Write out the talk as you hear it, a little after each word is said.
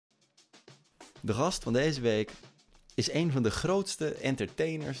De gast van deze week is een van de grootste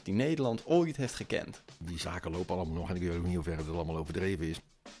entertainers die Nederland ooit heeft gekend. Die zaken lopen allemaal nog en ik weet ook niet hoe ver het allemaal overdreven is.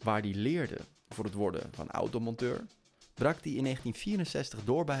 Waar hij leerde voor het worden van automonteur, brak hij in 1964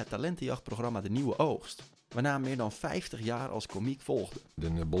 door bij het talentenjachtprogramma De Nieuwe Oogst. Waarna meer dan 50 jaar als komiek volgde.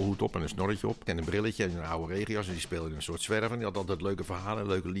 Een bolhoed op en een snorretje op en een brilletje en een oude regenjas. En die speelde een soort zwerver. Die had altijd leuke verhalen,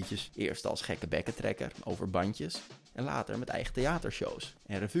 leuke liedjes. Eerst als gekke bekkentrekker over bandjes en later met eigen theatershows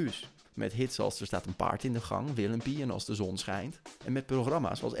en revues. Met hits als Er staat een paard in de gang, Willempie en Als de zon schijnt. En met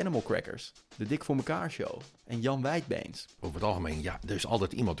programma's als Animal Crackers, De Dik voor mekaar Show en Jan Wijdbeens. Over het algemeen, ja, er is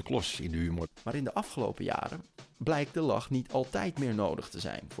altijd iemand de klos in de humor. Maar in de afgelopen jaren blijkt de lach niet altijd meer nodig te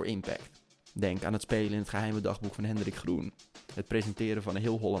zijn voor impact. Denk aan het spelen in het geheime dagboek van Hendrik Groen. Het presenteren van een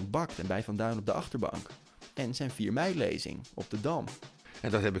Heel Holland Bakt en bij Van Duin op de achterbank. En zijn 4 mei-lezing op de Dam.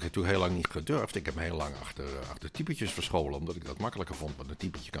 En dat heb ik natuurlijk heel lang niet gedurfd. Ik heb me heel lang achter typetjes verscholen, omdat ik dat makkelijker vond. Want een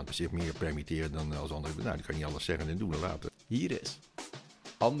typetje kan zich meer permitteren dan als anderen. Nou, die kan niet alles zeggen en doen en laten. Hier is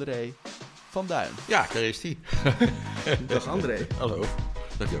André van Duin. Ja, daar is hij. Dag André. Hallo.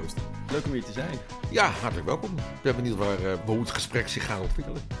 Dag Joost. Leuk om hier te zijn. Ja, hartelijk welkom. Ik ben benieuwd hoe het gesprek zich gaat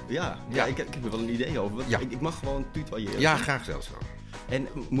ontwikkelen. Ja, ik heb er wel een idee over. Ja. Ik mag gewoon tutoyeren. Ja, graag zelfs wel. En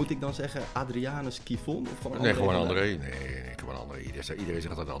moet ik dan zeggen Adrianus Kifon of gewoon André? Nee, gewoon van André. Duin? Nee, gewoon André. Iedereen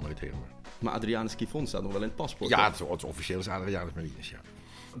zegt altijd André tegen me. Maar Adrianus Kifon staat nog wel in het paspoort. Ja, toch? het officieel is Adrianus Marinus, ja.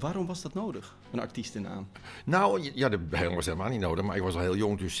 Waarom was dat nodig? Een artiestennaam? Nou, ja, dat was helemaal niet nodig. Maar ik was al heel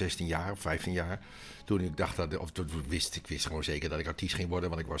jong, dus 16 jaar of 15 jaar. Toen ik dacht ik wist gewoon zeker dat ik artiest ging worden.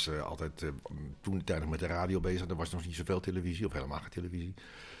 Want ik was altijd toen de tijd nog met de radio bezig. Er was nog niet zoveel televisie, of helemaal geen televisie.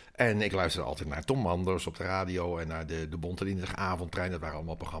 En ik luisterde altijd naar Tom Manders op de radio en naar de Bontelindige avondtrein. Dat waren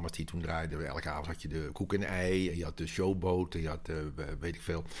allemaal programma's die toen draaiden. Elke avond had je de koek en ei, en je had de showboot, en je had weet ik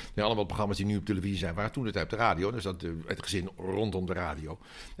veel. Nee, allemaal programma's die nu op televisie zijn, waren toen de tijd op de radio. Dus dat het gezin rondom de radio.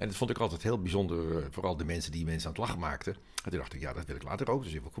 En dat vond ik altijd heel bijzonder, vooral de mensen die mensen aan het lachen maakten. En toen dacht ik, ja, dat wil ik later ook,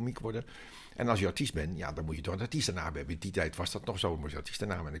 dus ik wil komiek worden. En als je artiest bent, ja, dan moet je toch een artiestennaam hebben. In die tijd was dat nog zo, een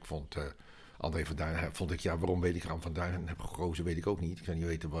artiestennaam. En ik vond André van Duin, vond ik, ja, waarom weet ik Van Duin heb gekozen, weet ik ook niet. Ik zou niet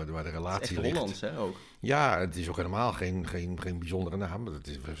weten waar de relatie ligt. Echt Hollands, hè, ook? Ja, het is ook helemaal geen bijzondere naam.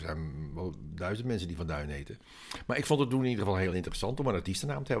 Er zijn wel 1000 mensen die Van Duin heten. Maar ik vond het toen in ieder geval heel interessant om een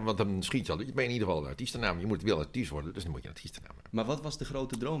artiestennaam te hebben. Want dan schiet je al, je bent in ieder geval een artiestennaam. Je moet wel artiest worden, dus dan moet je een artiestennaam hebben. Maar wat was de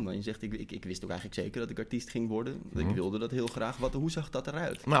grote droom dan? Je zegt, ik wist ook eigenlijk zeker dat ik artiest ging worden. Ik wilde dat heel graag. Hoe zag dat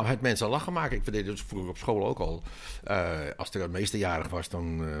eruit? Nou, het mensen lachen maken. Ik deed het dus vroeger op school ook al. Als er een meesterjarig was,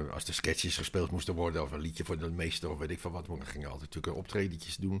 dan als er sketches gespeeld moesten worden, of een liedje voor de meester, of weet ik veel wat, dan gingen we altijd natuurlijk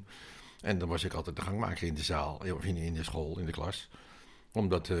optredetjes doen. En dan was ik altijd de gangmaker in de zaal, of in de school, in de klas, om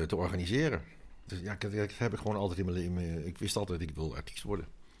dat te organiseren. Dus ja, dat heb ik gewoon altijd in mijn. Ik wist altijd dat ik wil artiest worden.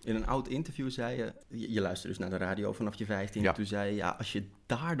 In een oud interview zei je luisterde dus naar de radio vanaf je 15. Ja. Toen zei je, ja, als je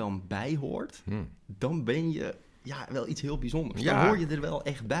daar dan bij hoort, dan ben je wel iets heel bijzonders. Ja. Dan hoor je er wel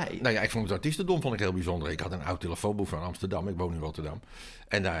echt bij. Nou ja, ik vond het artiestendom heel bijzonder. Ik had een oud telefoonboek van Amsterdam. Ik woon in Rotterdam.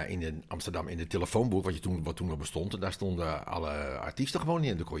 En daar in Amsterdam, in het telefoonboek, wat toen nog bestond, en daar stonden alle artiesten gewoon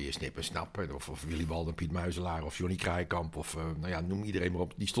in. Dan kon je Snip en Snap, of Willy Walden, Piet Muizelaar, of Johnny Kraaikamp, of noem iedereen maar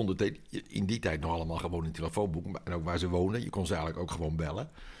op. Die stonden in die tijd nog allemaal gewoon in het telefoonboek. En ook waar ze woonden. Je kon ze eigenlijk ook gewoon bellen.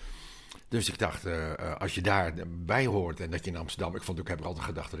 Dus ik dacht, als je daarbij hoort en dat je in Amsterdam. Ik heb er altijd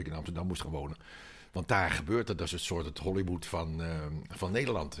gedacht dat ik in Amsterdam moest gaan wonen. Want daar gebeurt het, dat is het Hollywood van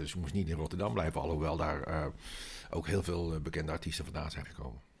Nederland. Dus je moest niet in Rotterdam blijven, alhoewel daar ook heel veel bekende artiesten vandaan zijn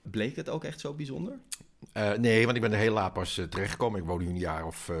gekomen. Bleek het ook echt zo bijzonder? Nee, want ik ben er heel laat pas terechtgekomen. Ik woon nu een jaar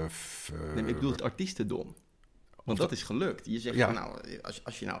of. Nee, ik bedoel het artiestendom. Want dat is gelukt. Je zegt, van, nou,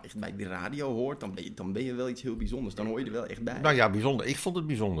 als je nou echt bij de radio hoort, dan ben je wel iets heel bijzonders. Dan hoor je er wel echt bij. Nou ja, bijzonder. Ik vond het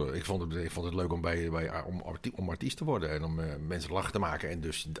bijzonder. Ik vond het leuk om artiest te worden. En om mensen lachen te maken. En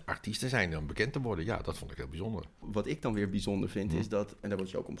dus artiest te zijn en om bekend te worden. Ja, dat vond ik heel bijzonder. Wat ik dan weer bijzonder vind is dat, en daar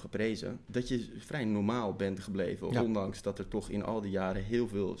word je ook om geprezen, dat je vrij normaal bent gebleven. Ja. Ondanks dat er toch in al die jaren heel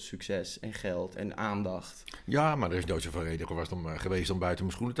veel succes en geld en aandacht. Ja, maar er is nooit zoveel reden geweest om buiten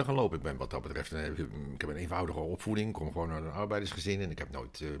mijn schoenen te gaan lopen. Ik ben wat dat betreft, ik heb een eenvoudige opvoeding. Ik kom gewoon uit een arbeidersgezin en ik heb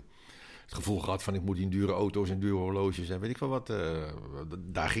nooit het gevoel gehad van ik moet in dure auto's en dure horloges en weet ik veel wat.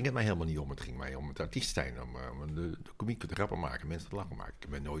 Daar ging het mij helemaal niet om. Het ging mij om het artiest zijn, om de komiek, de grappen maken, mensen te lachen maken. Ik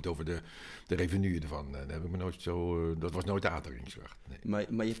ben nooit over de revenue ervan. Daar heb ik me nooit dat was nooit de aantrekkingskracht. Nee.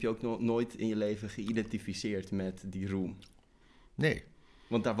 Maar je hebt je ook nooit in je leven geïdentificeerd met die roem? Nee.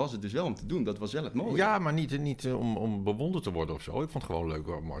 Want daar was het dus wel om te doen, dat was wel het mooie. Ja, maar niet om bewonderd te worden of zo. Ik vond het gewoon leuk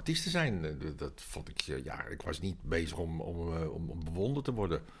om artiest te zijn. Dat vond ik, ik was niet bezig om bewonderd te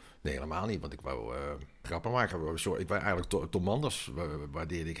worden. Nee, helemaal niet, want ik wou grappen maken. Ik wou eigenlijk Tom Manders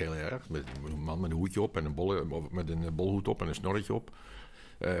waardeerde ik heel erg. Met een man met een hoedje op en met een bolhoed op en een snorretje op.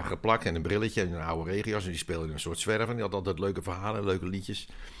 geplakt en een brilletje en een oude regenjas. En die speelde een soort zwerver. Die had altijd leuke verhalen, leuke liedjes.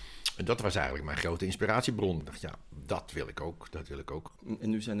 En dat was eigenlijk mijn grote inspiratiebron. Ik dacht, ja, dat wil ik ook. En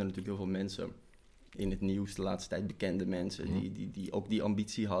nu zijn er natuurlijk heel veel mensen in het nieuws de laatste tijd, bekende mensen, die ook die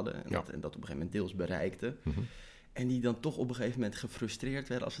ambitie hadden. En dat op een gegeven moment deels bereikten. Mm-hmm. En die dan toch op een gegeven moment gefrustreerd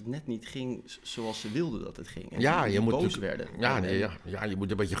werden als het net niet ging zoals ze wilden dat het ging. En je moet boos werden. Je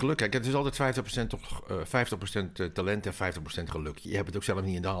moet een beetje geluk. Kijk, het is altijd 50% talent en 50% geluk. Je hebt het ook zelf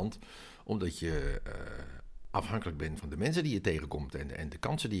niet in de hand, omdat je afhankelijk bent van de mensen die je tegenkomt en de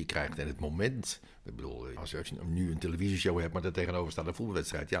kansen die je krijgt en het moment. Ik bedoel, als je nu een televisieshow hebt, maar daar tegenover staat een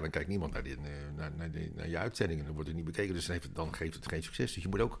voetbalwedstrijd, ja, dan kijkt niemand naar je uitzending en dan wordt het niet bekeken, dus dan geeft het geen succes. Dus je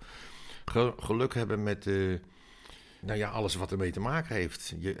moet ook geluk hebben met alles wat ermee te maken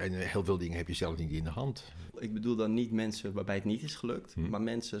heeft. En heel veel dingen heb je zelf niet in de hand. Ik bedoel dan niet mensen waarbij het niet is gelukt, maar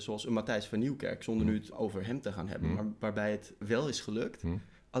mensen zoals een Matthijs van Nieuwkerk, zonder nu het over hem te gaan hebben, maar waarbij het wel is gelukt,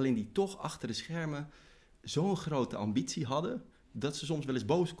 alleen die toch achter de schermen zo'n grote ambitie hadden, dat ze soms wel eens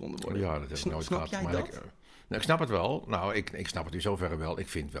boos konden worden. Ja, dat heb ik nooit gehad. Snap jij dat? Ik snap het wel. Nou, ik snap het in zoverre wel. Ik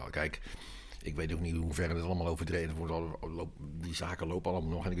vind wel, kijk, ik weet ook niet hoe ver het allemaal overdreven wordt. Die zaken lopen allemaal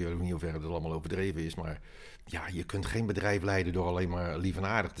nog en ik weet ook niet hoe ver het allemaal overdreven is. Maar ja, je kunt geen bedrijf leiden door alleen maar lief en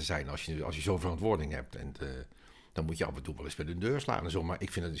aardig te zijn als je zo'n verantwoording hebt. En dan moet je af en toe wel eens met een deur slaan en zo. Maar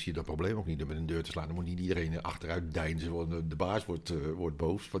ik vind zie dat probleem ook niet om met een deur te slaan. Dan moet niet iedereen achteruit deinzen, want de baas wordt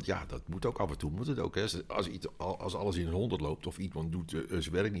boos. Want ja, dat moet ook af en toe. Moet het ook, hè. Als alles in een 100 loopt of iemand doet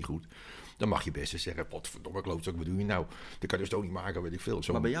zijn werk niet goed, dan mag je best eens zeggen, wat verdomme klootzak, wat doe je nou? Dat kan je dus toch niet maken, weet ik veel.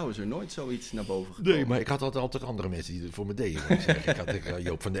 Maar bij jou is er nooit zoiets naar boven gekomen? Nee, maar ik had altijd andere mensen die het voor me deden. Ik had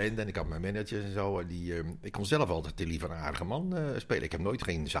Joop van Duin en ik had mijn managers en zo. Ik kon zelf altijd de lieve en aardige man spelen. Ik heb nooit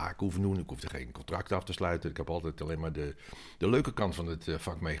geen zaken hoeven doen. Ik hoefde geen contract af te sluiten. Ik heb altijd alleen maar de leuke kant van het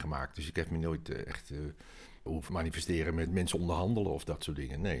vak meegemaakt. Dus ik heb me nooit echt hoeven manifesteren met mensen onderhandelen of dat soort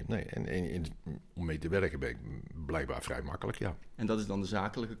dingen. Nee. En om mee te werken ben ik blijkbaar vrij makkelijk, ja. En dat is dan de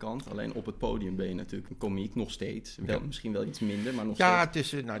zakelijke kant. Alleen op het podium ben je natuurlijk een komiek nog steeds. Misschien wel iets minder, maar nog steeds. Ja, het is,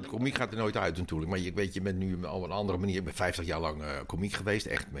 de komiek gaat er nooit uit natuurlijk. Maar je bent nu op een andere manier. Ik ben 50 jaar lang komiek geweest.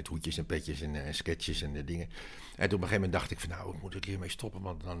 Echt met hoedjes en petjes en sketches en dingen. En toen op een gegeven moment dacht ik van ik moet er hiermee stoppen.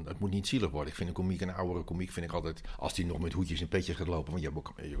 Want het moet niet zielig worden. Ik vind een oudere komiek vind ik altijd, als die nog met hoedjes en petjes gaat lopen. Want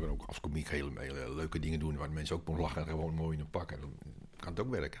je kan ook als komiek hele leuke dingen doen waar de mensen ook moeten lachen en gewoon mooi in een pak. En dan kan het ook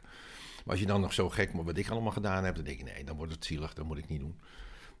werken. Maar als je dan nog zo gek wat ik allemaal gedaan heb, dan denk ik, nee, dan wordt het zielig, dat moet ik niet doen.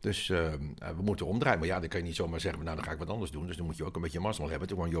 Dus we moeten omdraaien. Maar ja, dan kan je niet zomaar zeggen, dan ga ik wat anders doen. Dus dan moet je ook een beetje mazzel hebben.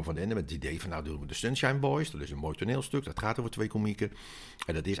 Toen kwam Joost van Duin met het idee van, doen we de Sunshine Boys. Dat is een mooi toneelstuk, dat gaat over 2 komieken.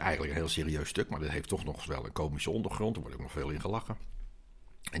 En dat is eigenlijk een heel serieus stuk, maar dat heeft toch nog wel een komische ondergrond. Er wordt ook nog veel in gelachen.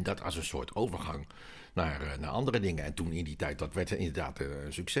 En dat als een soort overgang naar andere dingen. En toen in die tijd, dat werd inderdaad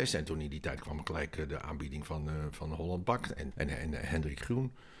een succes. En toen in die tijd kwam gelijk de aanbieding van Holland Bakt en Hendrik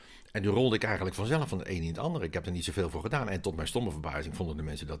Groen. En toen rolde ik eigenlijk vanzelf van het een in het andere. Ik heb er niet zoveel voor gedaan. En tot mijn stomme verbazing vonden de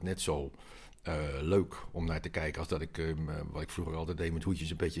mensen dat net zo leuk om naar te kijken als dat ik, wat ik vroeger altijd deed met hoedjes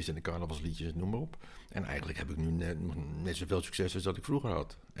en petjes en de carnavalsliedjes en noem maar op. En eigenlijk heb ik nu net zoveel succes als dat ik vroeger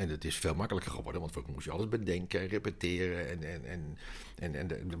had. En het is veel makkelijker geworden, want vroeger moest je alles bedenken, repeteren en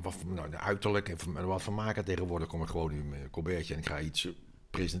de uiterlijk en wat van maken. Tegenwoordig kom ik gewoon in mijn colbertje en ik ga iets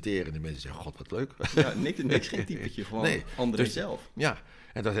presenteren en de mensen zeggen, god wat leuk. Ja, niks geen typetje, gewoon André zelf. Ja.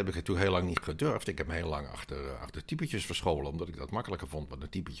 En dat heb ik toen heel lang niet gedurfd. Ik heb me heel lang achter typetjes verscholen, omdat ik dat makkelijker vond. Want een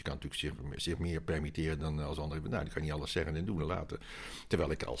typetje kan natuurlijk zich meer permitteren dan als anderen. Nou, die kan niet alles zeggen en doen en laten.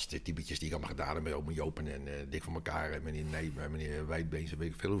 Terwijl ik als de typetjes die ik allemaal gedaan heb, met Oom Joop en Dik voor elkaar en meneer Wijdbeens,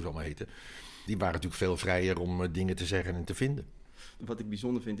 weet ik veel hoe ze allemaal heten. Die waren natuurlijk veel vrijer om dingen te zeggen en te vinden. Wat ik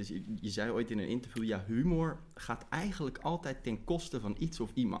bijzonder vind is, je zei ooit in een interview, ja, humor gaat eigenlijk altijd ten koste van iets of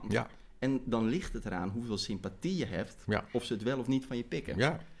iemand. Ja. En dan ligt het eraan hoeveel sympathie je hebt, of ze het wel of niet van je pikken.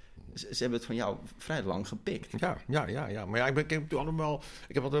 Ja. Ze hebben het van jou vrij lang gepikt. Ja. Maar ja, ik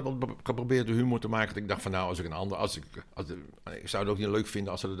heb altijd wel geprobeerd de humor te maken. Dat ik dacht van als ik een ander... ik zou het ook niet leuk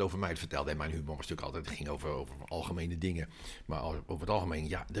vinden als ze het over mij vertelden. En mijn humor was natuurlijk altijd, het ging over algemene dingen. Maar over het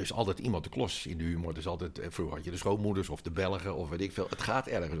algemeen, er is altijd iemand de klos in de humor. Dus altijd, vroeger had je de schoonmoeders of de Belgen of weet ik veel. Het gaat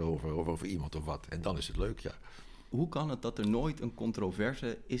ergens over iemand of wat. En dan is het leuk, ja. Hoe kan het dat er nooit een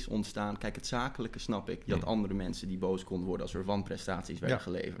controverse is ontstaan? Kijk, het zakelijke snap ik. Je had andere mensen die boos konden worden als er wanprestaties werden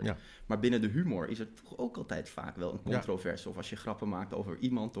geleverd. Ja. Maar binnen de humor is er toch ook altijd vaak wel een controverse. Of als je grappen maakt over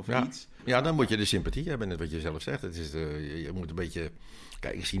iemand of iets. Ja, dan moet je de sympathie hebben, net wat je zelf zegt. Het is, je moet een beetje...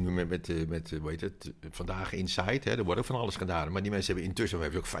 Kijk, ik zie nu met hoe heet het, vandaag Inside, er wordt ook van alles gedaan. Maar die mensen hebben intussen, we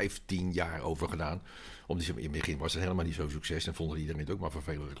hebben er ook 15 jaar over gedaan. In het begin was het helemaal niet zo'n succes en vonden iedereen het ook maar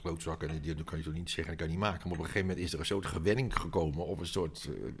vervelende klootzakken. En dat kan je toch niet zeggen, dat kan je niet maken. Maar op een gegeven moment is er een soort gewenning gekomen, of een soort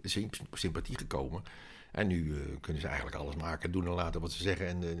sympathie gekomen. En nu kunnen ze eigenlijk alles maken, doen en laten wat ze zeggen.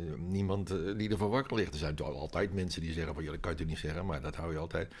 En niemand die ervan wakker ligt. Er zijn altijd mensen die zeggen van, ja, dat kan je niet zeggen, maar dat hou je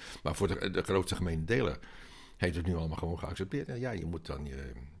altijd. Maar voor de grootste gemene deler heeft het nu allemaal gewoon geaccepteerd. En ja, je moet dan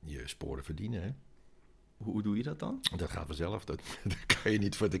je sporen verdienen, hè. Hoe doe je dat dan? Dat gaat vanzelf. Daar kan je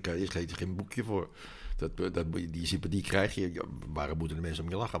niet voor. Daar geef je geen boekje voor. Die sympathie krijg je. Ja, waarom moeten de mensen om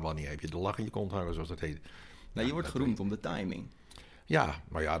je lachen? Wanneer heb je de lach in je kont hangen, zoals dat heet? Nou, je wordt geroemd om de timing. Ja,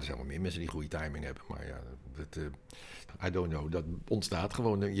 maar ja, er zijn wel meer mensen die goede timing hebben. Maar ja, I don't know. Dat ontstaat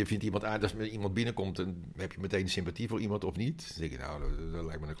gewoon. Je vindt iemand aardig, als iemand binnenkomt, dan heb je meteen sympathie voor iemand of niet. Dan denk je, nou, dat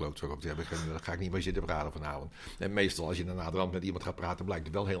lijkt me een klootzak. Daar ga ik niet mee zitten praten vanavond. En meestal, als je daarna de rand met iemand gaat praten, blijkt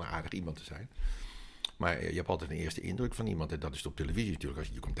het wel heel aardig iemand te zijn. Maar je hebt altijd een eerste indruk van iemand. En dat is op televisie natuurlijk. Als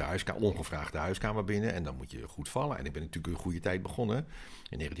je komt ongevraagd de huiskamer binnen. En dan moet je goed vallen. En ik ben natuurlijk een goede tijd begonnen.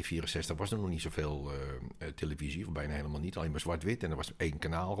 In 1964 was er nog niet zoveel televisie. Of bijna helemaal niet. Alleen maar zwart-wit. En er was 1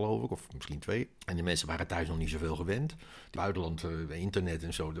 kanaal geloof ik. Of misschien 2. En de mensen waren thuis nog niet zoveel gewend. Buitenland, internet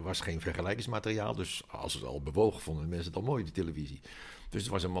en zo. Er was geen vergelijkingsmateriaal. Dus als het al bewogen vonden de mensen het al mooi, de televisie. Dus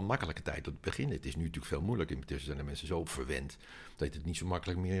het was een makkelijke tijd tot het begin. Het is nu natuurlijk veel moeilijker. Intussen zijn de mensen zo verwend dat het niet zo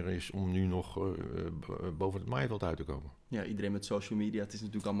makkelijk meer is om nu nog boven het maaiveld uit te komen. Ja, iedereen met social media, het is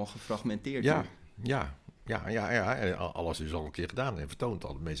natuurlijk allemaal gefragmenteerd. Ja. En alles is al een keer gedaan en vertoond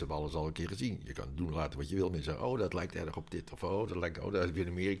al. Mensen hebben alles al een keer gezien. Je kan doen laten wat je wil. Mensen zeggen, dat lijkt erg op dit. Of dat heb ik in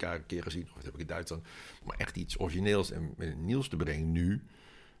Amerika een keer gezien. Of dat heb ik in Duitsland. Maar echt iets origineels en nieuws te brengen nu,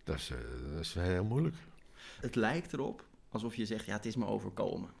 dat is heel moeilijk. Het lijkt erop alsof je zegt, ja, het is me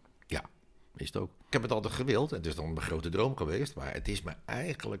overkomen. Ja, is het ook. Ik heb het altijd gewild. Het is dan een grote droom geweest. Maar het is me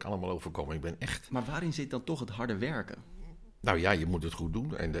eigenlijk allemaal overkomen. Ik ben echt... Maar waarin zit dan toch het harde werken? Nou ja, je moet het goed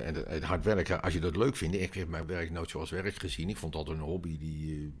doen. En het hard werken, als je dat leuk vindt. Ik heb mijn werk nooit zoals werk gezien. Ik vond het altijd een hobby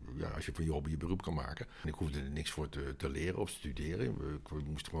die, als je van je hobby je beroep kan maken. En ik hoefde er niks voor te leren of studeren. Ik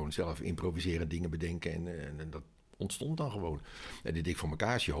moest gewoon zelf improviseren, dingen bedenken. En dat ontstond dan gewoon. En dit Dik voor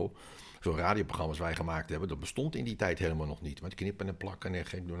elkaar show, zo'n radioprogramma's wij gemaakt hebben, dat bestond in die tijd helemaal nog niet. Met knippen en plakken en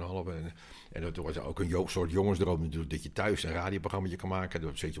gek doen en halve. En dat was ook een soort jongensdroom natuurlijk, dat je thuis een radioprogramma kan maken.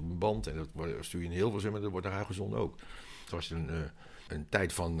 Dat zet je op een band en dat stuur je in heel veel zin, maar dat wordt er uitgezonden ook. Het was een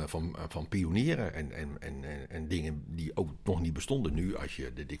tijd van pionieren en dingen die ook nog niet bestonden. Nu, als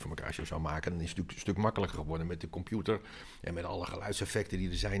je de Dik voor elkaar show zou maken, dan is het natuurlijk een stuk makkelijker geworden met de computer en met alle geluidseffecten die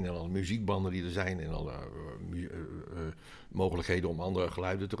er zijn en alle muziekbanden die er zijn en alle mogelijkheden om andere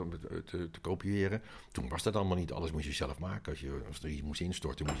geluiden te kopiëren. Toen was dat allemaal niet. Alles moest je zelf maken. Als er iets moest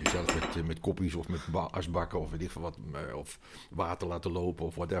instorten, moest je zelf met koppies of met asbakken of weet ik veel wat, of water laten lopen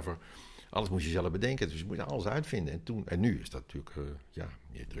of whatever. Alles moest je zelf bedenken, dus je moet alles uitvinden. En nu is dat natuurlijk,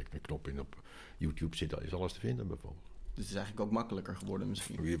 je drukt een knop in op YouTube, is alles te vinden bijvoorbeeld. Dus het is eigenlijk ook makkelijker geworden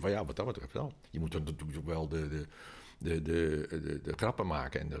misschien? Ja, wat dat betreft wel. Je moet er natuurlijk wel de grappen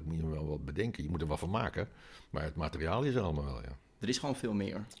maken en dat moet je wel wat bedenken. Je moet er wel van maken, maar het materiaal is er allemaal wel, ja. Er is gewoon veel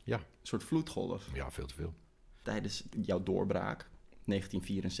meer. Ja. Een soort vloedgolf. Ja, veel te veel. Tijdens jouw doorbraak,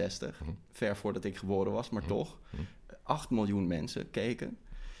 1964, ver voordat ik geboren was, maar toch, 8 miljoen mensen keken.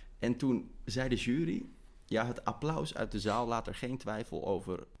 En toen zei de jury, ja, het applaus uit de zaal laat er geen twijfel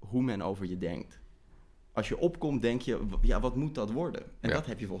over hoe men over je denkt. Als je opkomt, denk je, ja, wat moet dat worden? En dat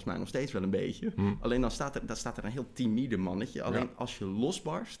heb je volgens mij nog steeds wel een beetje. Alleen dan staat er een heel timide mannetje. Alleen als je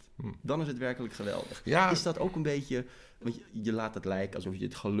losbarst, dan is het werkelijk geweldig. Ja. Is dat ook een beetje, want je laat het lijken alsof je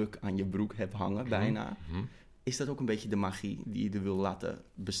het geluk aan je broek hebt hangen, bijna. Is dat ook een beetje de magie die je er wil laten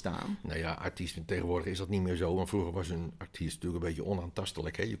bestaan? Nou ja, artiesten tegenwoordig is dat niet meer zo. Want vroeger was een artiest natuurlijk een beetje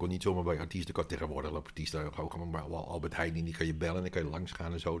onaantastelijk. Hè? Je kon niet zomaar bij artiesten, kan tegenwoordig artiesten ook maar Albert Heijn, die kan je bellen en dan kan je langs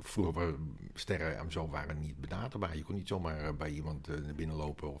gaan en zo. Vroeger waren sterren en zo waren niet benaderbaar. Je kon niet zomaar bij iemand naar binnen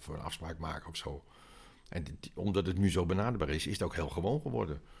lopen of een afspraak maken of zo. En omdat het nu zo benaderbaar is het ook heel gewoon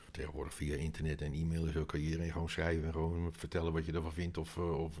geworden. Tegenwoordig via internet en e-mail zo kan iedereen gewoon schrijven en gewoon vertellen wat je ervan vindt of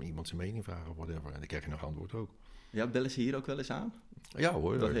iemand zijn mening vragen of whatever. En dan krijg je nog antwoord ook. Ja, bellen ze hier ook wel eens aan? Ja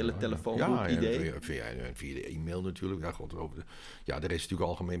hoor. Dat hele telefoonboek-idee? Ja, via de e-mail natuurlijk. Ja, de rest is natuurlijk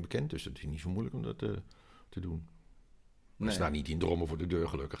algemeen bekend, dus het is niet zo moeilijk om dat te doen. We staan niet in drommen voor de deur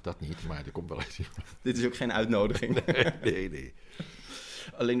gelukkig, dat niet, maar er komt wel eens. Dit is ook geen uitnodiging. Nee.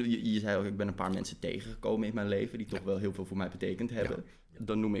 Alleen, je zei ook, ik ben een paar mensen tegengekomen in mijn leven die toch wel heel veel voor mij betekend hebben. Ja.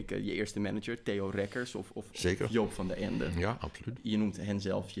 Dan noem ik je eerste manager, Theo Rekkers of Joop van der Ende. Ja, absoluut. Je noemt hen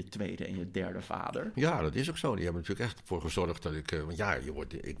zelf je tweede en je derde vader. Ja, dat is ook zo. Die hebben natuurlijk echt voor gezorgd dat ik... want ja,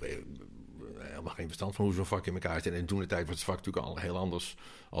 ik weet helemaal geen verstand van hoe zo'n vak in elkaar zit. En toen de tijd was het vak natuurlijk al heel anders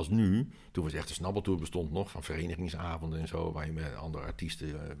als nu. Toen was echt de snabbeltour bestond nog, van verenigingsavonden en zo, waar je met andere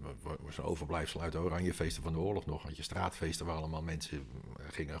artiesten, zo'n overblijfsel uit de Oranjefeesten van de oorlog nog, had je straatfeesten waar allemaal mensen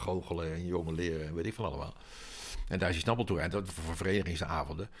gingen goochelen en jongen leren en weet ik van allemaal. En daar is je snabbeltour en dat voor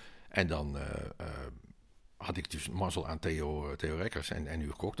verenigingsavonden. En dan had ik dus mazzel aan Theo Rekkers en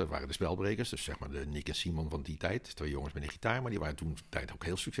Hugo Kok. Dat waren de spelbrekers. Dus zeg maar de Nick en Simon van die tijd. 2 jongens met een gitaar, maar die waren toen de tijd ook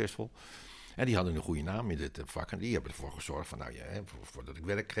heel succesvol. En die hadden een goede naam in dit vak. En die hebben ervoor gezorgd van, voordat ik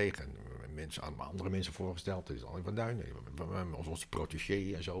werk kreeg. En andere mensen voorgesteld. Dat is André van Duin, onze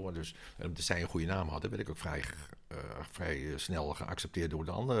protégé en zo. Dus omdat zij een goede naam hadden, werd ik ook vrij snel geaccepteerd door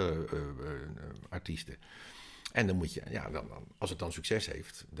de andere artiesten. En dan moet je, als het dan succes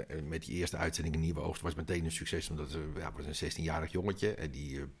heeft, met die eerste uitzending Nieuwe Oogst was meteen een succes, omdat het was een 16-jarig jongetje en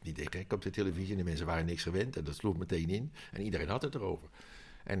die deed gek op de televisie en de mensen waren niks gewend en dat sloeg meteen in en iedereen had het erover.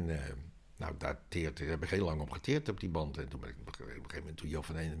 En daar heb ik heel lang op geteerd op die band. En toen ben ik op een gegeven moment, toen Joop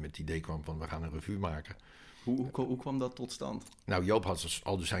van Duin met het idee kwam van we gaan een revue maken. Hoe kwam dat tot stand? Nou, Joop had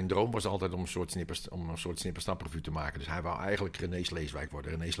al zijn droom was altijd om een soort snippersnaprevue te maken. Dus hij wou eigenlijk René Sleeswijk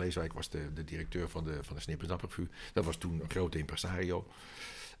worden. René Sleeswijk was de directeur van de snippersnaprevue. Dat was toen een grote impresario.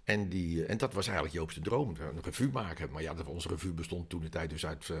 En dat was eigenlijk Joop's droom, een revue maken. Maar onze revue bestond toen de tijd dus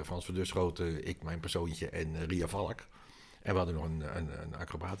uit Frans van Duschoten, ik, mijn persoontje en Ria Valk. En we hadden nog een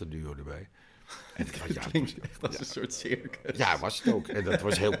acrobatenduo erbij. En het klinkt echt als een soort circus. Ja, was het ook. En dat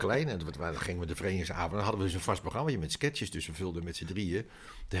was heel klein. En dan gingen we de verenigingsavond. Dan hadden we dus een vast programma met sketches. Dus we vulden met z'n drieën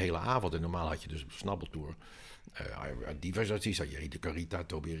de hele avond. En normaal had je dus een snabbeltour. Diverse artiesten. Je de Carita,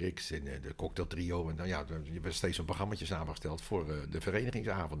 Toby Rix en de Cocktail Trio. En dan je werd steeds een programmaatje samengesteld voor de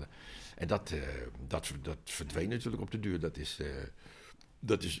verenigingsavonden. En dat verdween natuurlijk op de duur.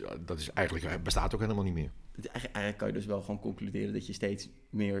 Dat is eigenlijk, bestaat ook helemaal niet meer. Eigenlijk kan je dus wel gewoon concluderen dat je steeds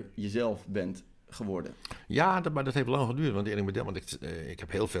meer jezelf bent geworden. Ja, maar dat heeft lang geduurd. Want ik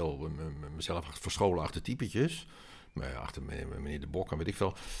heb heel veel mezelf verscholen achter typetjes. Achter meneer De Bok en weet ik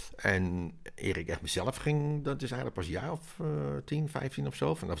veel. En eer ik echt mezelf ging, dat is eigenlijk pas een jaar of 10, 15 of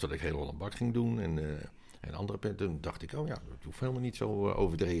zo. Vanaf dat ik heel Holland Bak ging doen en andere punten. Toen dacht ik, dat hoeft helemaal niet zo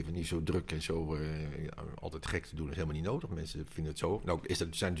overdreven, niet zo druk en zo altijd gek te doen. Dat is helemaal niet nodig. Mensen vinden het zo. Nou, zijn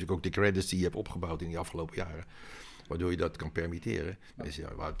natuurlijk ook de credits die je hebt opgebouwd in die afgelopen jaren. Waardoor je dat kan permitteren.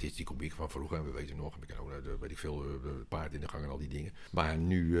 Het is die komiek van vroeger, en we weten nog, ik ken ook, weet ik veel, paard in de gang en al die dingen. Maar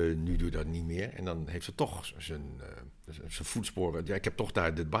nu doe je dat niet meer. En dan heeft het toch zijn voetsporen. Ja, ik heb toch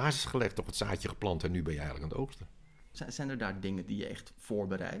daar de basis gelegd, toch het zaadje geplant en nu ben je eigenlijk aan het oogsten. Zijn er daar dingen die je echt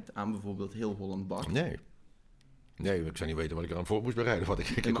voorbereidt aan bijvoorbeeld heel Holland Bak? Nee, ik zou niet weten wat ik eraan voor moest bereiden.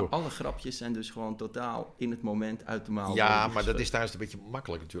 Maar alle grapjes zijn dus gewoon totaal in het moment uit de maal. Ja, maar dat is thuis een beetje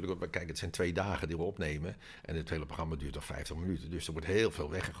makkelijk natuurlijk. Want kijk, het zijn 2 dagen die we opnemen. En het hele programma duurt al 50 minuten. Dus er wordt heel veel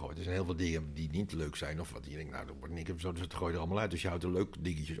weggegooid. Er zijn heel veel dingen die niet leuk zijn. Of wat je denkt, dat wordt niks of zo. Dus het gooit er allemaal uit. Dus je houdt er leuke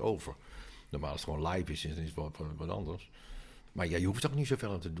dingetjes over. Normaal als het gewoon live is, dan is het wat anders. Maar je hoeft toch niet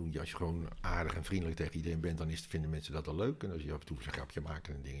zoveel aan te doen. Als je gewoon aardig en vriendelijk tegen iedereen bent, dan vinden mensen dat al leuk. En als je af en toe een grapje maakt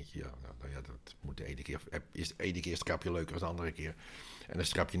en een dingetje, dat moet de ene keer is het grapje leuker dan de andere keer. En als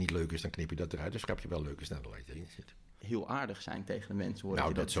het grapje niet leuk is, dan knip je dat eruit. Als het grapje wel leuk is, dan laat je erin zitten. Heel aardig zijn tegen de mensen. Hoor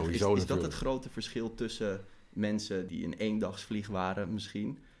nou, dat sowieso. Is dat het grote verschil tussen mensen die een eendagsvlieg waren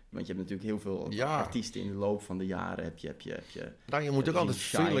misschien? Want je hebt natuurlijk heel veel artiesten in de loop van de jaren. Heb je nou, je moet ook altijd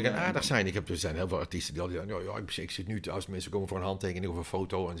vriendelijk en aardig zijn. Er zijn heel veel artiesten die altijd ik zit nu, als mensen komen voor een handtekening of een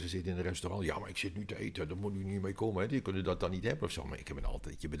foto en ze zitten in een restaurant. Ja, maar ik zit nu te eten, daar moet u niet mee komen. Hè. Die kunnen dat dan niet hebben of zo. Maar je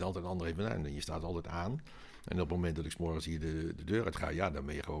bent altijd een André van Duin en je staat altijd aan. En op het moment dat ik 's morgens hier de deur uit ga, dan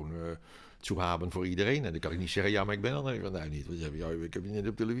ben je gewoon toehaben voor iedereen. En dan kan ik niet zeggen, maar ik ben André van Duin niet. Want ik heb je net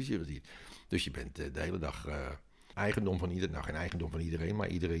op televisie gezien. Dus je bent de hele dag eigendom van iedereen. Nou, geen eigendom van iedereen, maar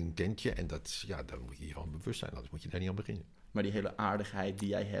iedereen kent je. En daar moet je je van bewust zijn. Anders moet je daar niet aan beginnen. Maar die hele aardigheid die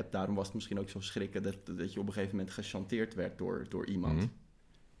jij hebt, daarom was het misschien ook zo schrikken dat je op een gegeven moment gechanteerd werd door iemand.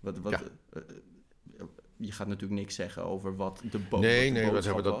 Mm-hmm. Je gaat natuurlijk niks zeggen over wat de boodschap was.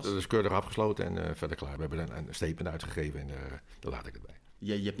 Nee, dat is keurig afgesloten en verder klaar. We hebben een statement uitgegeven en daar laat ik het bij.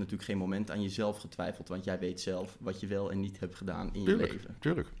 Je hebt natuurlijk geen moment aan jezelf getwijfeld, want jij weet zelf wat je wel en niet hebt gedaan in je leven.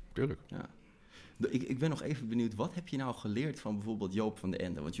 Tuurlijk. Ja. Ik ben nog even benieuwd, wat heb je nou geleerd van bijvoorbeeld Joop van den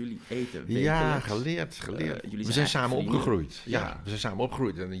Ende? Want jullie eten wekelijks. Ja, geleerd. We zijn samen opgegroeid. Ja, we zijn samen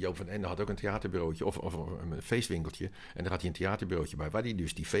opgegroeid. En Joop van den Ende had ook een theaterbureautje of een feestwinkeltje. En daar had hij een theaterbureautje bij, waar hij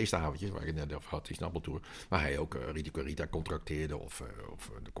dus die feestavondjes, waar ik het net over had, die snabbeltour, waar hij ook Rita Corita contracteerde of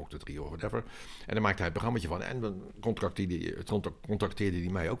de Cocktail Trio of whatever. En daar maakte hij een programmaatje van. En dan contracteerde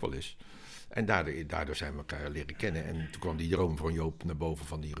hij mij ook wel eens. En daardoor zijn we elkaar leren kennen. En toen kwam die droom van Joop naar boven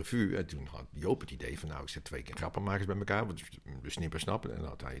van die revue. En toen had Joop het idee van, ik zet 2 keer grappenmakers bij elkaar. De snipper snappen. En dan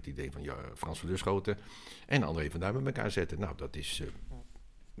had hij het idee van Frans van Duschoten en André van Duin met elkaar zetten. Nou, dat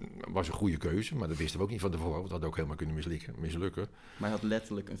was een goede keuze. Maar dat wisten we ook niet van tevoren. Dat had ook helemaal kunnen mislukken. Maar hij had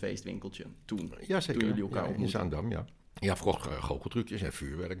letterlijk een feestwinkeltje toen. Ja, zeker. Toen jullie elkaar ontmoetten. In Zaandam, ja. Ja, verkocht goocheltrucjes en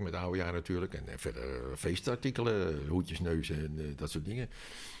vuurwerk met oudejaar natuurlijk. En verder feestartikelen, hoedjes, neuzen en dat soort dingen.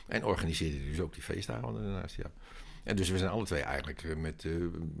 En organiseerde dus ook die feestavonden daarnaast, ja. En dus we zijn alle twee eigenlijk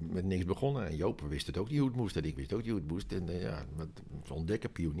met niks begonnen. En Joop wist het ook niet hoe het moest. En ik wist ook niet hoe het moest. En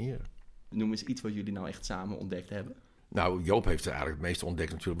ontdekken, pionieren. Noem eens iets wat jullie nou echt samen ontdekt hebben. Nou, Joop heeft eigenlijk het meeste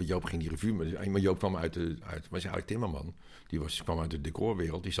ontdekt natuurlijk. Want Joop ging die revue. Maar Joop kwam was eigenlijk timmerman. Kwam uit de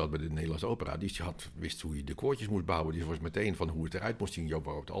decorwereld. Die zat bij de Nederlandse Opera. Die wist hoe je decoortjes moest bouwen. Die was meteen van hoe het eruit moest zien. Joop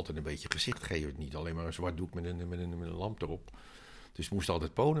wou altijd een beetje gezicht geven. Niet alleen maar een zwart doek met een lamp erop. Dus we moesten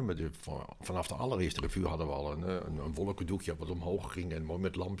altijd ponen. Vanaf de allereerste revue hadden we al een wolkendoekje wat omhoog ging. En mooi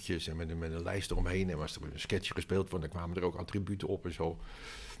met lampjes en met een lijst eromheen. En als er een sketchje gespeeld wordt, dan kwamen er ook attributen op en zo.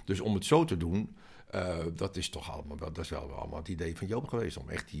 Dus om het zo te doen, dat is toch wel allemaal het idee van Joop geweest. Om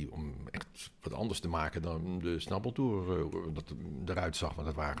echt wat anders te maken dan de Snabbeltour dat het eruit zag. Want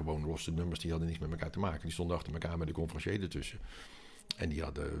dat waren gewoon losse nummers, die hadden niks met elkaar te maken. Die stonden achter elkaar met de conferencier ertussen. En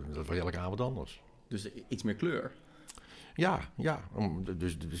dat was elke avond anders. Dus iets meer kleur? Ja.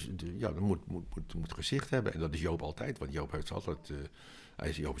 Dat moet gezicht hebben. En dat is Joop altijd. Want Joop heeft altijd...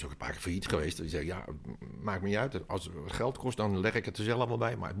 Joop is ook een paar keer failliet geweest. Hij zei, maakt me niet uit. Als het geld kost, dan leg ik het er zelf wel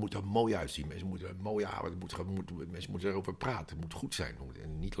bij. Maar het moet er mooi uitzien. Mensen moeten er mooi aan. Mensen moeten erover praten. Het moet goed zijn.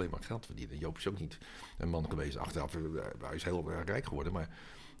 En niet alleen maar geld verdienen. Joop is ook niet een man geweest. Achteraf, hij is heel rijk geworden. Maar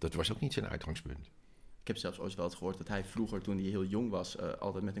dat was ook niet zijn uitgangspunt. Ik heb zelfs ooit wel eens gehoord dat hij vroeger, toen hij heel jong was,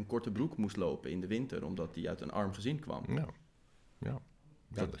 altijd met een korte broek moest lopen in de winter, omdat hij uit een arm gezin kwam. Ja.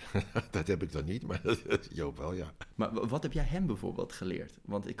 Dat heb ik dan niet, maar Joop wel, ja. Maar wat heb jij hem bijvoorbeeld geleerd?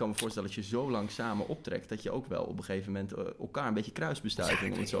 Want ik kan me voorstellen, als je zo lang samen optrekt, dat je ook wel op een gegeven moment elkaar een beetje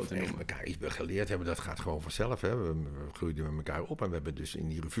kruisbestuiving, om het zo te noemen. Elkaar iets geleerd hebben, dat gaat gewoon vanzelf. Hè. We groeiden met elkaar op en we hebben dus in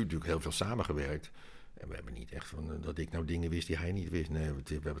die revue natuurlijk heel veel samengewerkt. En we hebben niet echt dat ik nou dingen wist die hij niet wist. Nee,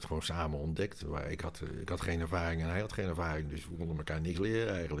 we hebben het gewoon samen ontdekt. Maar ik had geen ervaring en hij had geen ervaring. Dus we konden elkaar niks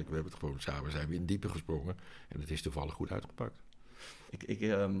leren eigenlijk. We hebben het gewoon samen, zijn we in het diepe gesprongen. En het is toevallig goed uitgepakt.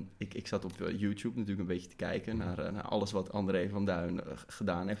 Ik zat op YouTube natuurlijk een beetje te kijken naar alles wat André van Duin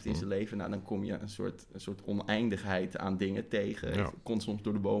gedaan heeft in zijn leven. Nou, dan kom je een soort oneindigheid aan dingen tegen. Ja. Ik kon soms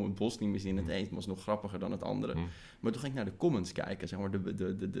door de bomen het bos niet meer zien. Het een was nog grappiger dan het andere. Maar toen ging ik naar de comments kijken, zeg maar,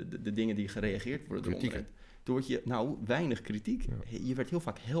 de dingen die gereageerd worden eronder. Toen word je, weinig kritiek. Ja. Je werd heel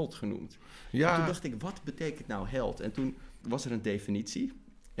vaak held genoemd. Ja. En toen dacht ik, wat betekent nou held? En toen was er een definitie.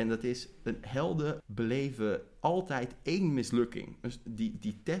 En dat is, helden beleven altijd één mislukking. Dus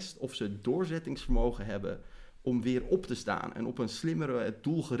die test of ze doorzettingsvermogen hebben om weer op te staan. En op een slimmere,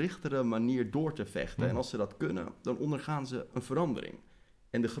 doelgerichtere manier door te vechten. En als ze dat kunnen, dan ondergaan ze een verandering.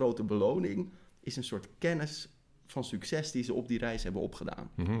 En de grote beloning is een soort kennis van succes die ze op die reis hebben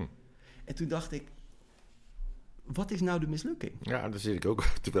opgedaan. En toen dacht ik, wat is nou de mislukking? Ja, dat zit ik ook.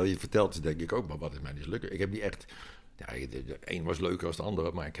 Terwijl je het vertelt, denk ik ook, maar wat is mijn mislukking? Ik heb niet echt... Ja, de een was leuker dan de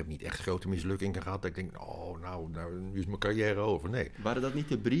andere, maar ik heb niet echt grote mislukkingen gehad. Dat ik denk, nu is mijn carrière over. Nee. Waren dat niet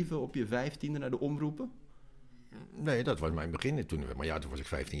de brieven op je 15e naar de omroepen? Nee, dat was mijn begin. Toen was ik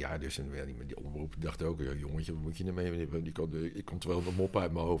 15 jaar, dus en die omroep dacht ook, jongetje, wat moet je ermee? Ik kon 200 moppen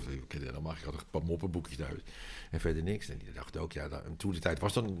uit mijn hoofd. Ik had een paar moppenboekjes thuis. En verder niks. En die dacht ook, toen de tijd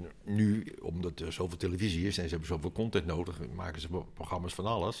was dan nu, omdat er zoveel televisie is en ze hebben zoveel content nodig, maken ze programma's van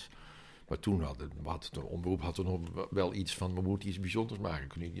alles. Maar toen de omroep had er nog wel iets van, we moeten iets bijzonders maken.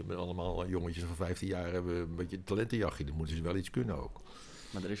 Kunnen niet met allemaal jongetjes van 15 jaar hebben een beetje een talentenjachtje. Dan moeten ze wel iets kunnen ook.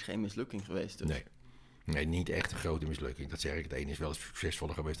 Maar er is geen mislukking geweest dus? Nee, niet echt een grote mislukking. Dat zeg ik, het ene is wel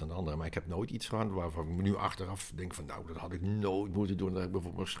succesvoller geweest dan de andere. Maar ik heb nooit iets gehad waarvan ik me nu achteraf denk van, dat had ik nooit moeten doen. Dat heb ik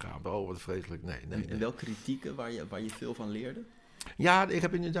bijvoorbeeld geschaamd. Oh, wat vreselijk. Nee. En welke kritieken waar je veel van leerde? Ja, ik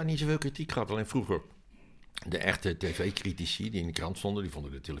heb inderdaad niet zoveel kritiek gehad. Alleen vroeger... De echte tv-critici die in de krant stonden, die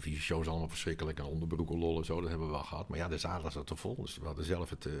vonden de televisieshows allemaal verschrikkelijk en onderbroeken lol en zo, dat hebben we wel gehad. Maar ja, de zalen zaten vol, dus we hadden zelf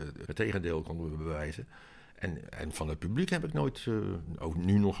het tegendeel konden we bewijzen. En van het publiek heb ik nooit, ook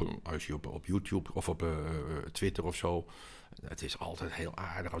nu nog, als je op YouTube of op Twitter of zo, het is altijd heel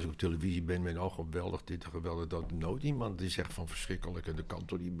aardig als ik op televisie ben geweldig dit, geweldig dat. Nooit iemand die zegt van verschrikkelijk en de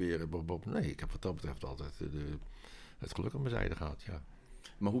kantor die beren. Nee, ik heb wat dat betreft altijd het geluk aan mijn zijde gehad, ja.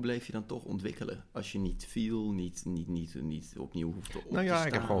 Maar hoe bleef je dan toch ontwikkelen? Als je niet viel, niet opnieuw hoefde op te staan?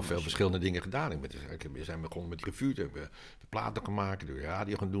 Ik heb gewoon veel verschillende dingen gedaan. We zijn begonnen met die revue. We hebben platen gemaakt, de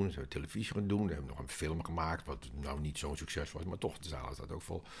radio gaan doen, televisie gaan doen. We hebben nog een film gemaakt, wat nou niet zo'n succes was, maar toch, de zaal staat ook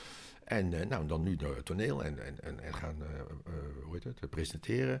vol. En dan nu toneel en gaan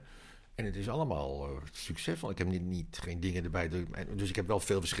presenteren. En het is allemaal succesvol. Ik heb geen dingen erbij. Dus ik heb wel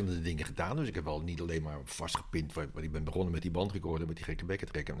veel verschillende dingen gedaan. Dus ik heb wel niet alleen maar vastgepind. Want ik ben begonnen met die bandrecorder, met die gekke bekken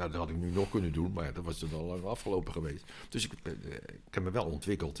trekken. Nou, dat had ik nu nog kunnen doen, maar dat was dan al lang afgelopen geweest. Dus ik heb me wel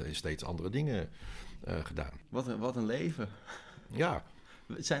ontwikkeld en steeds andere dingen gedaan. Wat een leven. Ja.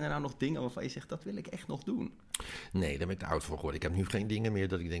 Zijn er nou nog dingen waarvan je zegt, dat wil ik echt nog doen? Nee, daar ben ik te oud voor geworden. Ik heb nu geen dingen meer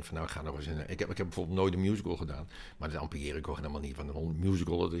dat ik denk van, nou, ik ga nog eens in. Ik heb bijvoorbeeld nooit een musical gedaan. Maar dat ambieer ik ook helemaal niet. Van een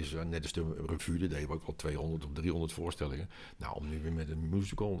musical, dat is net als de revue. Dat deden we ook wel 200 of 300 voorstellingen. Nou, om nu weer met een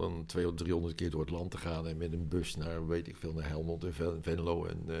musical dan 200, 300 keer door het land te gaan. En met een bus naar, weet ik veel, naar Helmond en Venlo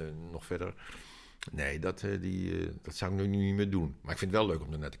en nog verder. Nee, dat zou ik nu niet meer doen. Maar ik vind het wel leuk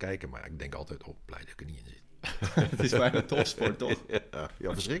om er naar te kijken. Maar ik denk altijd, blij dat ik er niet in zit. Het is bijna topsport, toch?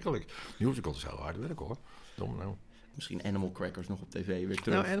 Ja, verschrikkelijk. Musical is heel hard werk, hoor. Dom nou. Misschien Animal Crackers nog op tv weer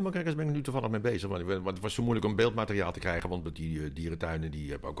terug. Nou, Animal Crackers ben ik nu toevallig mee bezig. Want het was zo moeilijk om beeldmateriaal te krijgen. Want die dierentuinen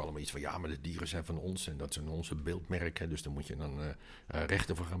die hebben ook allemaal iets van... Ja, maar de dieren zijn van ons en dat zijn onze beeldmerken. Dus daar moet je dan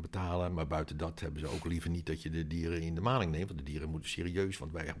rechten voor gaan betalen. Maar buiten dat hebben ze ook liever niet dat je de dieren in de maling neemt. Want de dieren moeten serieus...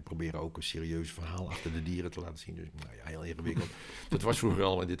 Want wij proberen ook een serieus verhaal achter de dieren te laten zien. Dus nou ja, heel ingewikkeld. Dat was vroeger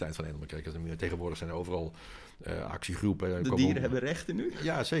al in de tijd van Animal Crackers. En tegenwoordig zijn er overal... actiegroepen. De dieren hebben rechten nu?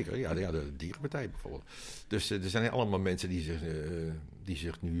 Ja, zeker. Ja, de dierenpartij bijvoorbeeld. Dus er zijn allemaal mensen die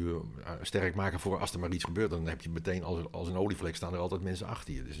zich nu sterk maken voor als er maar iets gebeurt. Dan heb je meteen als een olievlek staan er altijd mensen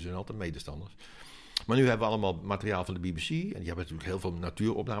achter je. Dus er zijn altijd medestanders. Maar nu hebben we allemaal materiaal van de BBC. En die hebben natuurlijk heel veel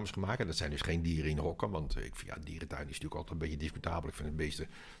natuuropnames gemaakt. En dat zijn dus geen dieren in hokken. Want ik vind, dierentuin is natuurlijk altijd een beetje discutabel. Ik vind het beesten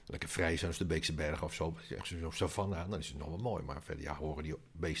lekker vrij, zoals de Beekse Bergen of zo. Echt zo'n savanne, dan is het nog wel mooi. Maar verder horen die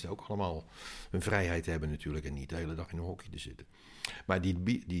beesten ook allemaal hun vrijheid te hebben natuurlijk. En niet de hele dag in een hokje te zitten. Maar die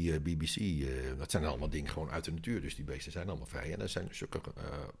BBC, dat zijn allemaal dingen gewoon uit de natuur. Dus die beesten zijn allemaal vrij. En dat zijn zulke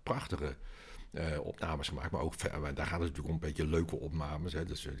prachtige... opnames gemaakt, maar ook daar gaat het natuurlijk om een beetje leuke opnames. Hè?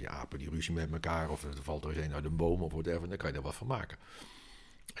 Dus die apen die ruzie met elkaar, of er valt er eens een uit een boom of whatever, dan kan je er wat van maken.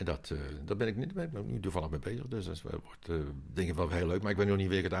 En daar ben ik nu toevallig mee bezig, dus dat wordt denk ik wel heel leuk. Maar ik weet nog niet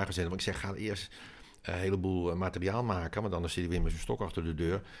wie ik het aangezet heb, want ik zeg, ga eerst een heleboel materiaal maken, want anders zit ik weer met zo'n stok achter de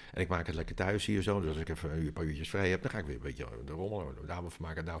deur. En ik maak het lekker thuis hier zo, dus als ik even een paar uurtjes vrij heb, dan ga ik weer een beetje de rommel, daar wat van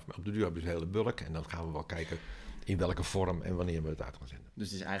maken, daar op de deur hebben we een hele bulk en dan gaan we wel kijken in welke vorm en wanneer we het uit gaan zenden.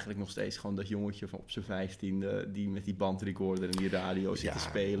 Dus het is eigenlijk nog steeds gewoon dat jongetje van op zijn 15e... die met die bandrecorder en die radio zit te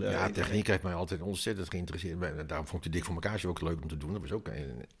spelen. Ja, techniek heeft mij altijd ontzettend geïnteresseerd. Daarom vond ik de Dik voor elkaar ook leuk om te doen. Dat was ook,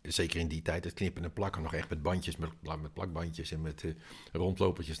 zeker in die tijd, het knippen en plakken nog echt met bandjes, met plakbandjes en met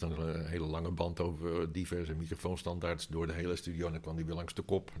rondlopertjes. Dan een hele lange band over diverse microfoonstandaards door de hele studio. En dan kwam die weer langs de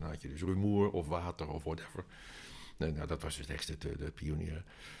kop. Dan had je dus rumoer of water of whatever. Nou, dat was dus echt de pionier.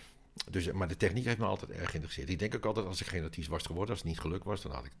 Dus, maar de techniek heeft me altijd erg geïnteresseerd. Ik denk ook altijd, als ik geen artiest was geworden, als het niet gelukt was,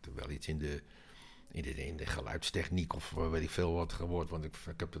 dan had ik wel iets in de geluidstechniek of weet ik veel wat geworden. Want ik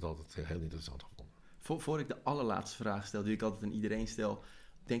heb het altijd heel interessant gevonden. Voor ik de allerlaatste vraag stel, die ik altijd aan iedereen stel,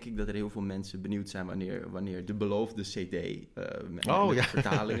 denk ik dat er heel veel mensen benieuwd zijn wanneer de beloofde CD met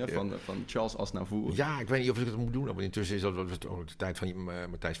vertalingen van Charles Aznavour. Ja, ik weet niet of ik het moet doen. Maar intussen is dat ook de tijd van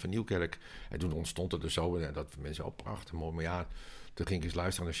Matthijs van Nieuwkerk. En toen ontstond het dus zo. En dat mensen ook prachtig mooi. Maar ja, toen ging ik eens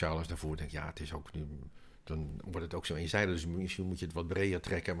luisteren naar Charles Aznavour. En denk, het is ook nu... Dan wordt het ook zo eenzijdig. Dus misschien moet je het wat breder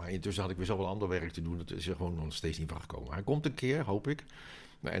trekken. Maar intussen had ik weer zoveel ander werk te doen. Dat is er gewoon nog steeds niet van gekomen. Hij komt een keer, hoop ik.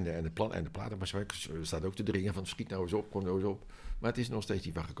 En de platenmaatschappij staat ook te dringen van schiet nou eens op, kom nou eens op. Maar het is nog steeds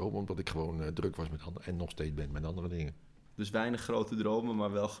niet van gekomen, omdat ik gewoon druk was met andere en nog steeds ben met andere dingen. Dus weinig grote dromen,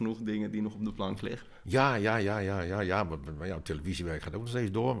 maar wel genoeg dingen die nog op de plank liggen. Ja. Maar ja, televisiewerk gaat ook nog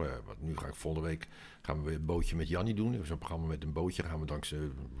steeds door. Nu ga ik volgende week gaan we weer een bootje met Jannie doen. Zo'n programma met een bootje. Gaan we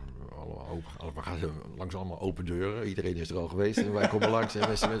langs allemaal open deuren. Iedereen is er al geweest en wij komen langs en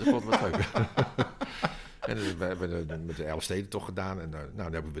mensen God wat leuk. En we hebben met de 11 steden toch gedaan. En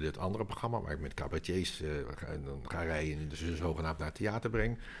dan hebben we dit andere programma waar ik met cabaretiers dan ga rijden en dus zogenaamd naar het theater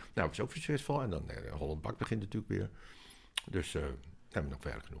breng. Nou, dat is ook succesvol. En dan Holland Bak begint natuurlijk weer. Dus daar hebben we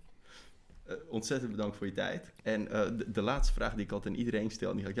nog werk genoeg. Ontzettend bedankt voor je tijd. En de laatste vraag die ik altijd aan iedereen stel,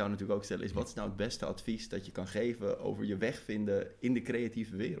 en die ga ik jou natuurlijk ook stellen, is wat is nou het beste advies dat je kan geven over je weg vinden in de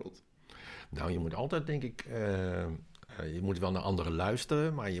creatieve wereld? Nou, je moet altijd, denk ik... je moet wel naar anderen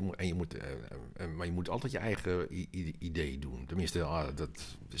luisteren, maar je moet altijd je eigen idee doen. Tenminste, dat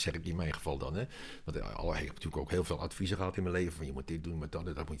zeg ik in mijn geval dan. Hè. Want ik heb natuurlijk ook heel veel adviezen gehad in mijn leven. Van je moet dit doen, maar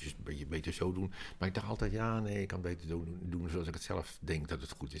dat moet je een beetje beter zo doen. Maar ik dacht altijd, ik kan beter doen zoals ik het zelf denk dat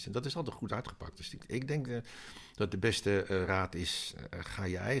het goed is. En dat is altijd goed uitgepakt. Dus ik denk dat de beste raad is, ga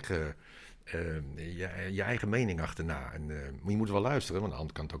je eigen mening achterna. Maar je moet wel luisteren, want de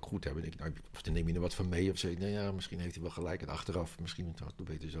ander kan het ook goed hebben. Of dan neem je er wat van mee of zeg misschien heeft hij wel gelijk. En achteraf, misschien het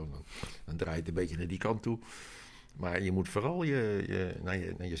beter zo. Dan draai je het een beetje naar die kant toe. Maar je moet vooral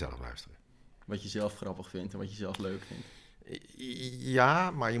naar jezelf luisteren. Wat je zelf grappig vindt en wat je zelf leuk vindt.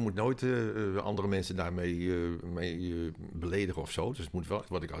 Ja, maar je moet nooit andere mensen daarmee mee beledigen of zo. Dus het moet wel,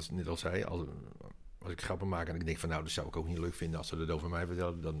 wat ik net al zei, als ik grappen maak en ik denk van nou, dat zou ik ook niet leuk vinden als ze dat over mij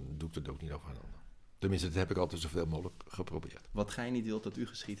vertellen, dan doe ik dat ook niet over een ander. Tenminste, dat heb ik altijd zoveel mogelijk geprobeerd. Wat gij niet wilt dat u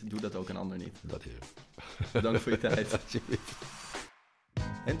geschiet, doe dat ook een ander niet. Dat is het. Bedankt voor je tijd.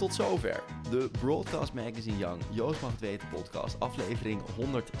 En tot zover de Broadcast Magazine Young Joost mag het weten podcast, aflevering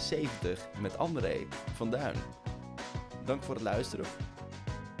 170 met André van Duin. Dank voor het luisteren.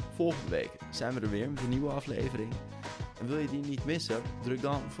 Volgende week zijn we er weer met een nieuwe aflevering. En wil je die niet missen, druk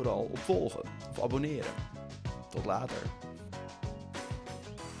dan vooral op volgen of abonneren. Tot later.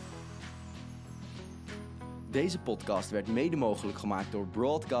 Deze podcast werd mede mogelijk gemaakt door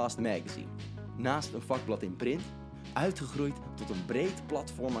Broadcast Magazine. Naast een vakblad in print, uitgegroeid tot een breed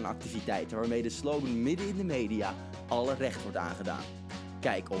platform aan activiteiten waarmee de slogan midden in de media alle recht wordt aangedaan.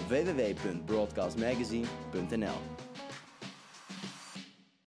 Kijk op www.broadcastmagazine.nl.